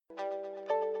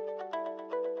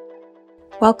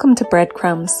Welcome to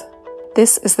Breadcrumbs.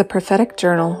 This is the prophetic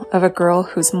journal of a girl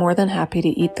who's more than happy to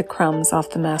eat the crumbs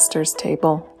off the master's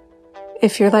table.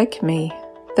 If you're like me,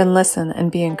 then listen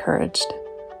and be encouraged,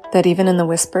 that even in the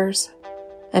whispers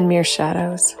and mere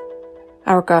shadows,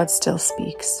 our God still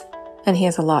speaks, and he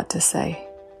has a lot to say.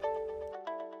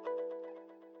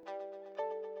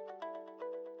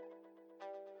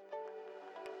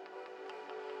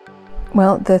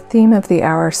 Well, the theme of the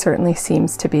hour certainly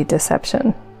seems to be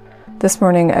deception. This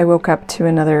morning I woke up to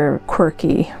another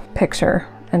quirky picture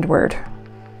and word.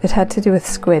 It had to do with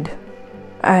squid.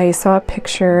 I saw a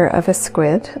picture of a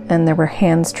squid and there were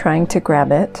hands trying to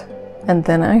grab it, and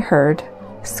then I heard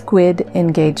squid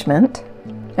engagement,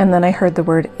 and then I heard the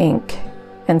word ink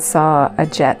and saw a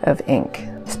jet of ink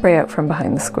spray out from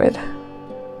behind the squid.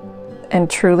 And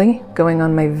truly, going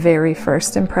on my very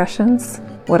first impressions,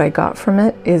 what I got from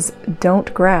it is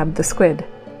don't grab the squid.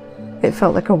 It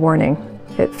felt like a warning.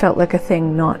 It felt like a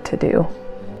thing not to do.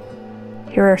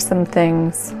 Here are some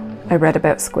things I read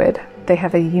about squid. They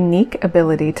have a unique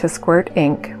ability to squirt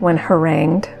ink when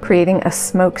harangued, creating a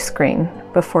smoke screen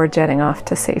before jetting off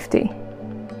to safety.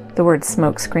 The word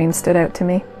smoke screen stood out to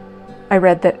me. I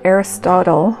read that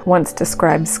Aristotle once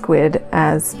described squid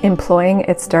as employing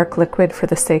its dark liquid for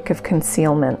the sake of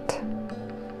concealment.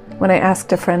 When I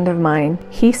asked a friend of mine,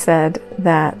 he said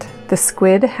that the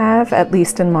squid have, at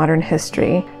least in modern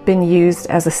history, been used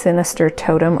as a sinister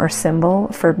totem or symbol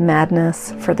for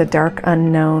madness, for the dark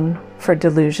unknown, for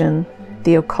delusion,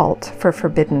 the occult, for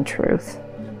forbidden truth.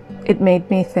 It made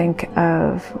me think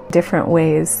of different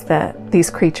ways that these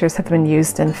creatures have been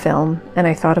used in film, and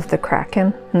I thought of the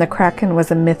Kraken. And the Kraken was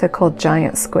a mythical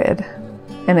giant squid,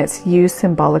 and it's used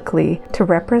symbolically to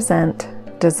represent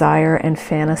desire and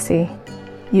fantasy.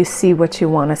 You see what you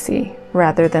want to see,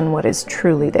 rather than what is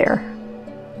truly there.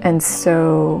 And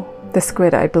so the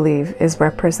squid, I believe, is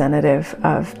representative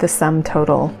of the sum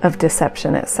total of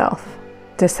deception itself.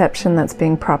 Deception that's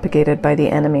being propagated by the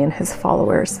enemy and his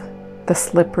followers. The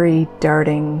slippery,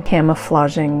 darting,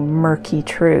 camouflaging, murky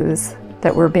truths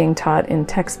that were being taught in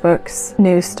textbooks,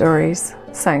 news stories,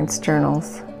 science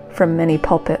journals, from many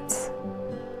pulpits.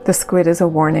 The squid is a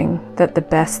warning that the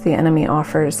best the enemy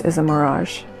offers is a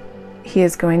mirage. He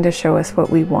is going to show us what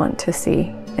we want to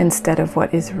see instead of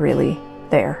what is really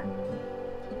there.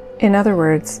 In other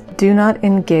words, do not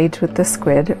engage with the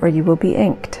squid or you will be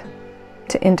inked.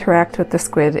 To interact with the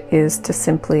squid is to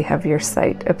simply have your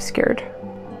sight obscured.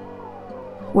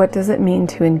 What does it mean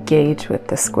to engage with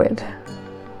the squid?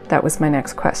 That was my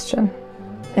next question.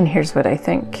 And here's what I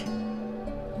think.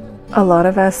 A lot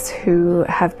of us who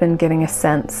have been getting a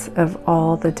sense of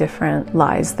all the different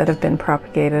lies that have been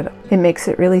propagated, it makes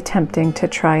it really tempting to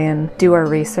try and do our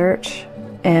research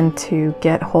and to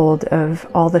get hold of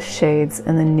all the shades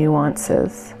and the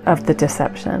nuances of the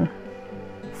deception.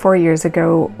 4 years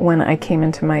ago, when I came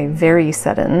into my very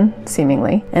sudden,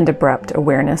 seemingly, and abrupt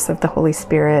awareness of the Holy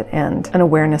Spirit and an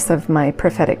awareness of my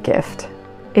prophetic gift,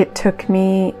 it took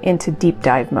me into deep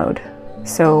dive mode.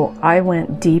 So I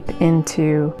went deep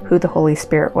into who the Holy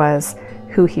Spirit was,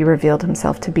 who he revealed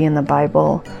himself to be in the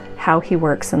Bible, how he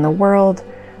works in the world,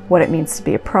 what it means to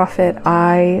be a prophet.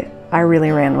 I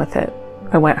really ran with it.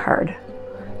 I went hard.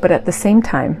 But at the same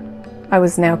time, I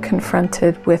was now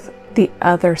confronted with the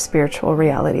other spiritual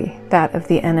reality, that of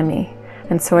the enemy.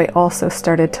 And so I also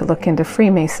started to look into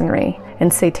Freemasonry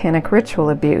and satanic ritual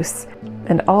abuse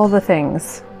and all the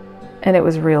things. And it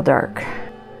was real dark.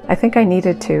 I think I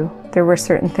needed to. There were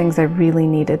certain things I really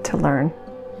needed to learn.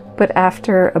 But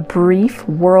after a brief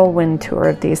whirlwind tour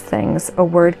of these things, a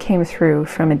word came through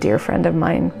from a dear friend of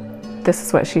mine. This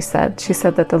is what she said. She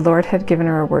said that the Lord had given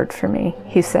her a word for me.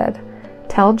 He said,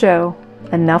 "Tell Joe,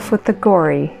 enough with the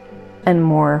gory and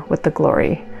more with the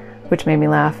glory," which made me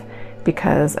laugh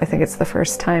because I think it's the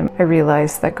first time I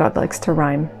realized that God likes to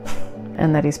rhyme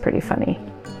and that he's pretty funny.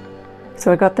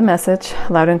 So I got the message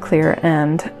loud and clear,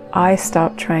 and I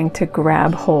stopped trying to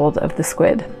grab hold of the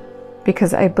squid,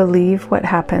 because I believe what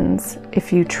happens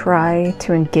if you try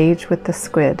to engage with the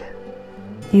squid,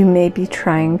 you may be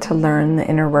trying to learn the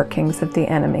inner workings of the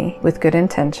enemy with good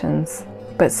intentions,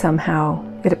 but somehow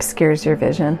it obscures your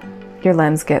vision. Your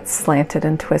lens gets slanted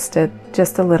and twisted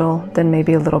just a little, then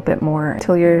maybe a little bit more,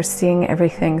 until you're seeing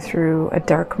everything through a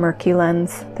dark, murky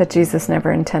lens that Jesus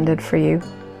never intended for you.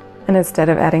 And instead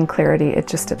of adding clarity, it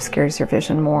just obscures your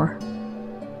vision more.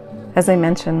 As I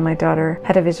mentioned, my daughter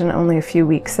had a vision only a few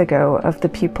weeks ago of the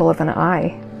pupil of an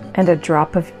eye, and a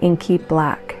drop of inky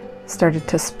black started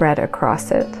to spread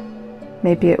across it.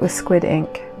 Maybe it was squid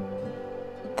ink.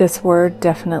 This word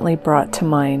definitely brought to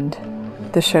mind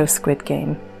the show Squid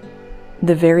Game.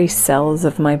 The very cells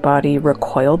of my body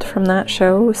recoiled from that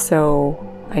show, so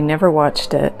I never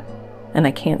watched it, and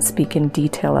I can't speak in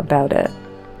detail about it,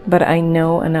 but I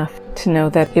know enough to know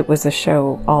that it was a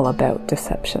show all about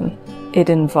deception. It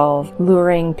involved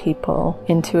luring people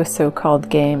into a so-called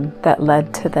game that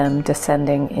led to them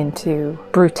descending into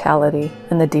brutality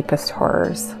and the deepest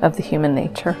horrors of the human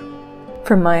nature.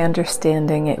 From my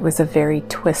understanding, it was a very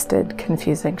twisted,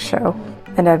 confusing show.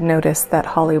 And I've noticed that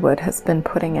Hollywood has been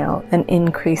putting out an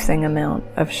increasing amount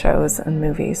of shows and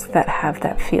movies that have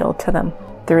that feel to them.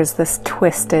 There is this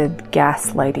twisted,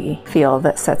 gaslighty feel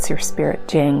that sets your spirit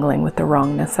jangling with the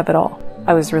wrongness of it all.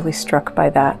 I was really struck by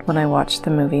that when I watched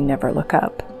the movie Never Look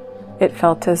Up. It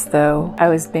felt as though I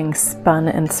was being spun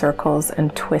in circles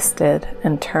and twisted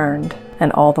and turned,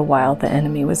 and all the while the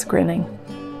enemy was grinning.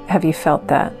 Have you felt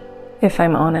that? If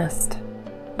I'm honest,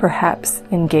 perhaps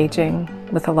engaging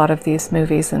with a lot of these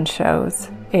movies and shows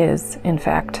is, in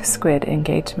fact, squid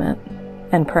engagement,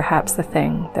 and perhaps the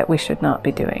thing that we should not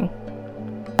be doing.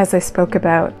 As I spoke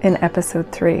about in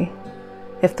episode 3,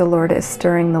 if the Lord is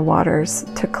stirring the waters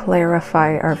to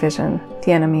clarify our vision,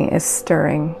 the enemy is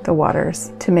stirring the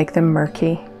waters to make them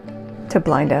murky, to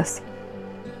blind us.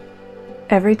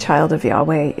 Every child of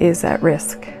Yahweh is at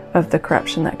risk of the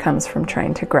corruption that comes from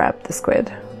trying to grab the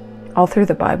squid. All through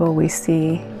the Bible, we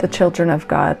see the children of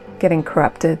God getting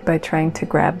corrupted by trying to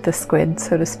grab the squid,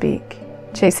 so to speak,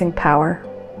 chasing power,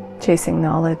 chasing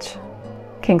knowledge.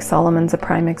 King Solomon's a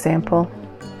prime example.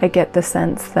 I get the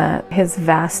sense that his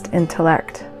vast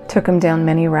intellect took him down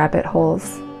many rabbit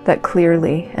holes that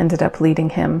clearly ended up leading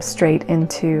him straight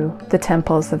into the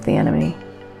temples of the enemy.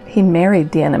 He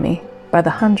married the enemy by the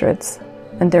hundreds,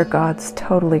 and their gods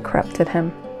totally corrupted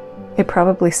him. It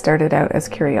probably started out as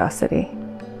curiosity.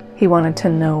 He wanted to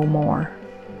know more,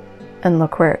 and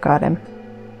look where it got him.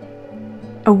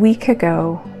 A week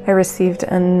ago, I received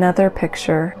another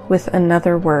picture with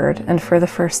another word, and for the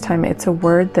first time it's a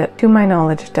word that, to my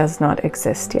knowledge, does not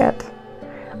exist yet.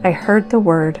 I heard the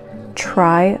word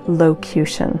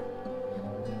trilocution.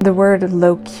 The word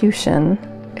locution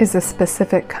is a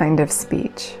specific kind of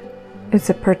speech. It's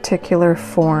a particular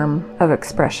form of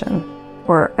expression,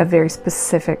 or a very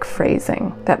specific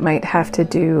phrasing that might have to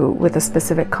do with a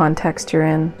specific context you're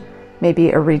in, maybe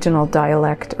a regional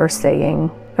dialect or saying,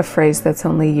 a phrase that's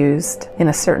only used in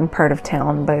a certain part of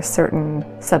town by a certain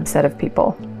subset of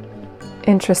people.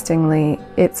 Interestingly,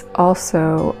 it's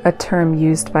also a term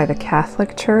used by the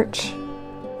Catholic Church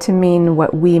to mean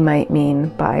what we might mean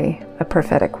by a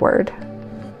prophetic word.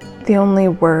 The only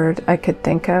word I could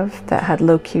think of that had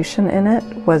locution in it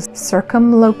was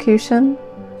circumlocution,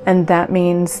 and that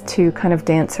means to kind of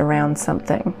dance around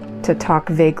something, to talk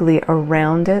vaguely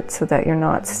around it so that you're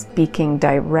not speaking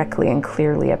directly and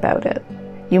clearly about it.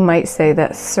 You might say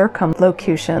that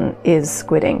circumlocution is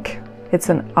squid ink. It's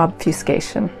an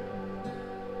obfuscation.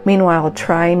 Meanwhile,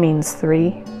 tri means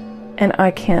 3, and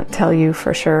I can't tell you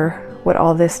for sure what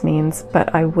all this means,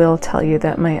 but I will tell you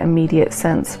that my immediate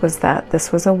sense was that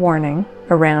this was a warning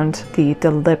around the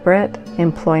deliberate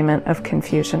employment of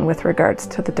confusion with regards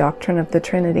to the doctrine of the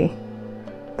Trinity.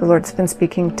 The Lord's been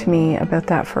speaking to me about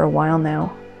that for a while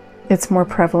now. It's more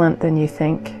prevalent than you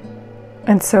think.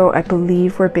 And so I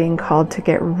believe we're being called to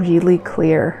get really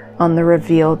clear on the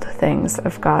revealed things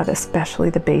of God, especially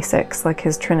the basics like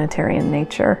his Trinitarian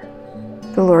nature.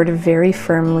 The Lord very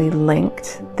firmly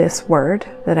linked this word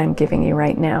that I'm giving you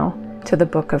right now to the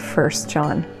book of 1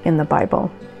 John in the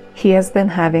Bible. He has been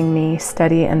having me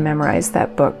study and memorize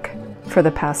that book for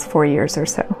the past 4 years or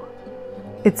so.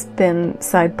 It's been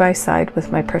side by side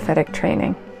with my prophetic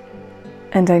training,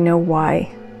 and I know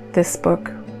why. This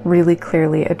book really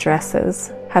clearly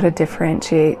addresses how to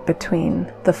differentiate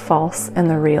between the false and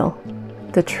the real,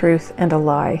 the truth and a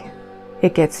lie.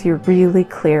 It gets you really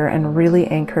clear and really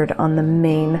anchored on the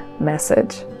main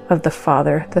message of the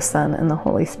Father, the Son, and the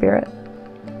Holy Spirit.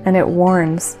 And it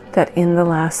warns that in the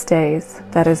last days,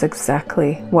 that is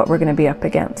exactly what we're going to be up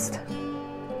against.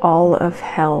 All of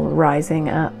hell rising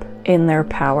up in their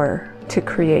power to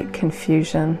create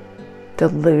confusion,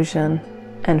 delusion,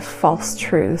 and false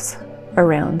truths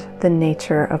around the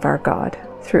nature of our God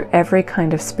through every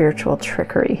kind of spiritual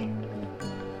trickery.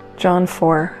 John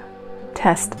 4,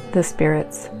 test the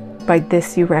spirits. By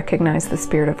this you recognize the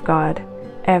Spirit of God.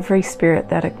 Every spirit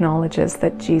that acknowledges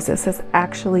that Jesus has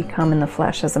actually come in the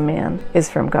flesh as a man is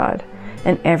from God,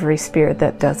 and every spirit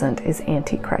that doesn't is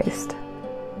Antichrist.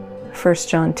 1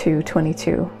 John 2,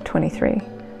 22, 23.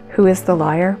 Who is the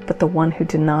liar but the one who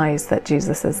denies that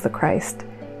Jesus is the Christ?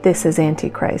 This is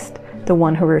Antichrist, the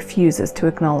one who refuses to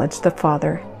acknowledge the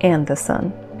Father and the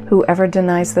Son. Whoever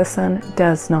denies the Son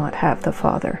does not have the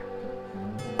Father.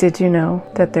 Did you know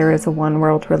that there is a one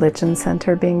world religion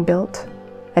center being built?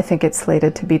 I think it's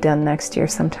slated to be done next year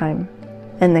sometime.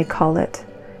 And they call it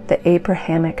the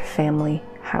Abrahamic Family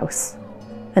House.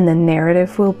 And the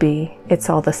narrative will be, it's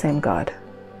all the same God.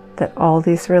 That all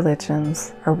these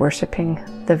religions are worshiping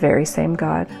the very same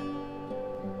God.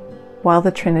 While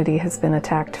the Trinity has been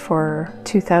attacked for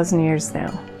 2,000 years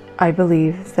now, I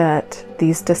believe that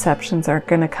these deceptions are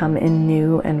going to come in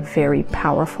new and very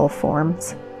powerful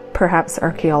forms. Perhaps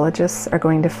archaeologists are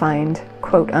going to find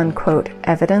quote-unquote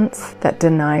evidence that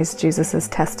denies Jesus'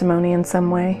 testimony in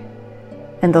some way,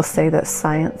 and they'll say that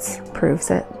science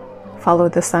proves it. Follow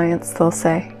the science, they'll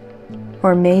say.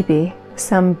 Or maybe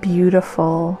some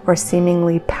beautiful or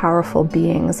seemingly powerful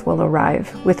beings will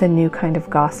arrive with a new kind of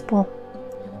gospel.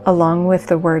 Along with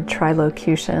the word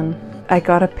trilocution, I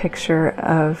got a picture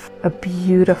of a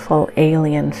beautiful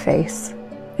alien face.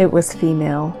 It was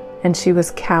female, and she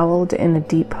was cowled in a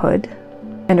deep hood.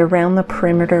 And around the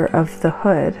perimeter of the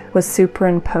hood was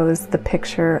superimposed the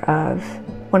picture of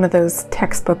one of those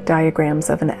textbook diagrams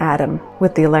of an atom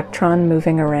with the electron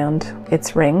moving around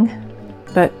its ring.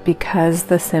 But because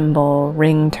the symbol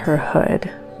ringed her hood,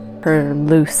 her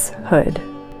loose hood,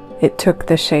 it took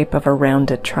the shape of a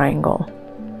rounded triangle.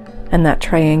 And that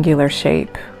triangular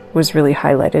shape was really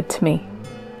highlighted to me.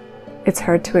 It's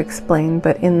hard to explain,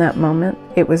 but in that moment,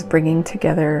 it was bringing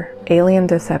together alien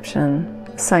deception,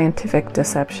 scientific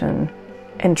deception,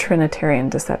 and Trinitarian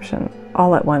deception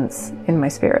all at once in my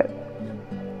spirit.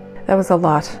 That was a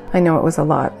lot. I know it was a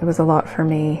lot. It was a lot for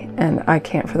me, and I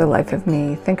can't for the life of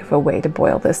me think of a way to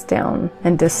boil this down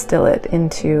and distill it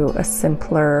into a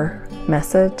simpler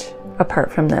message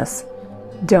apart from this.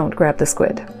 Don't grab the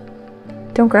squid.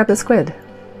 Don't grab the squid.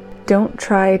 Don't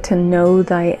try to know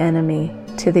thy enemy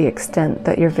to the extent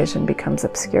that your vision becomes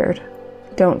obscured.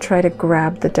 Don't try to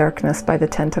grab the darkness by the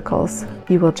tentacles.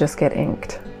 You will just get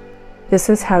inked. This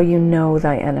is how you know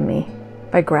thy enemy,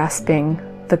 by grasping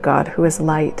the God who is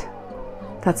light.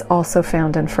 That's also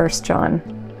found in 1 John.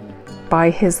 By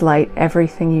his light,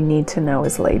 everything you need to know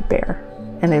is laid bare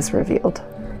and is revealed.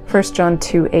 1 John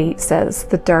 2:8 says,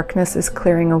 the darkness is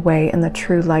clearing away and the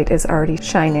true light is already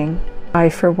shining. I,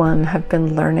 for one, have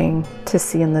been learning to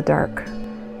see in the dark.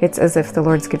 It's as if the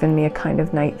Lord's given me a kind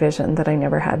of night vision that I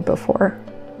never had before.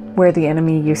 Where the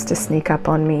enemy used to sneak up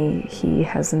on me, he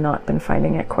has not been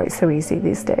finding it quite so easy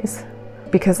these days.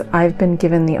 Because I've been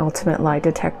given the ultimate lie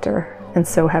detector, and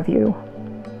so have you.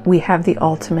 We have the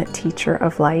ultimate teacher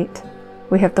of light.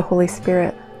 We have the Holy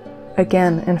Spirit.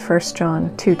 Again, in 1 John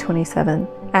 2:27,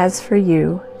 as for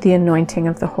you, the anointing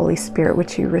of the Holy Spirit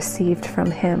which you received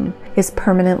from him is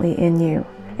permanently in you,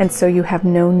 and so you have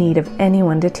no need of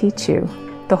anyone to teach you.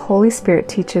 The Holy Spirit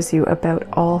teaches you about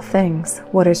all things,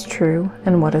 what is true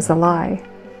and what is a lie.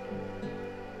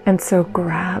 And so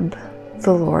grab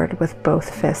the Lord with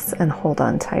both fists and hold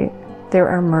on tight. There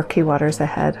are murky waters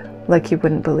ahead, like you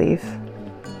wouldn't believe,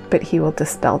 but he will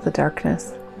dispel the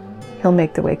darkness. He'll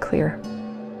make the way clear.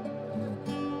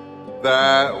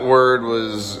 That word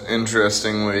was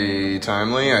interestingly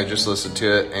timely. I just listened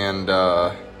to it, and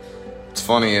what's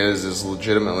funny is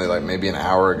legitimately like maybe an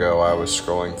hour ago I was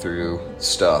scrolling through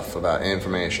stuff about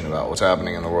information about what's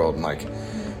happening in the world, and like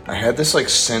I had this like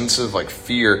sense of like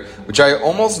fear, which I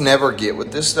almost never get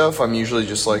with this stuff. I'm usually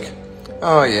just like,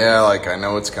 oh yeah, like I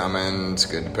know it's coming, it's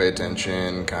good to pay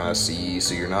attention, kind of see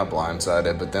so you're not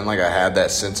blindsided. But then like I had that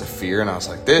sense of fear, and I was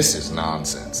like, this is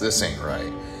nonsense, this ain't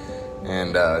right.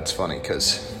 And it's funny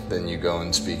because then you go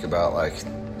and speak about like,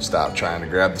 stop trying to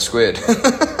grab the squid.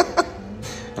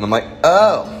 And I'm like,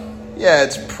 oh, yeah,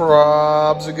 it's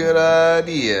probs a good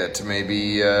idea to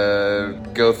maybe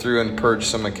go through and purge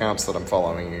some accounts that I'm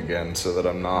following again so that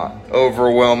I'm not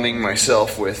overwhelming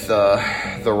myself with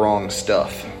the wrong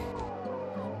stuff.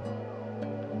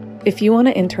 If you want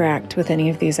to interact with any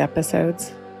of these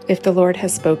episodes, if the Lord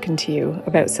has spoken to you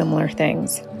about similar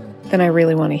things, then I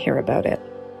really want to hear about it.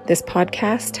 This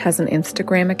podcast has an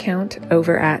Instagram account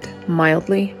over at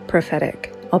Mildly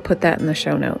Prophetic. I'll put that in the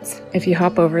show notes. If you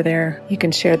hop over there, you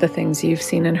can share the things you've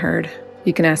seen and heard.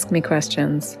 You can ask me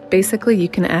questions. Basically, you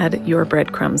can add your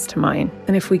breadcrumbs to mine.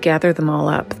 And if we gather them all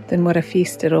up, then what a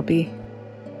feast it'll be.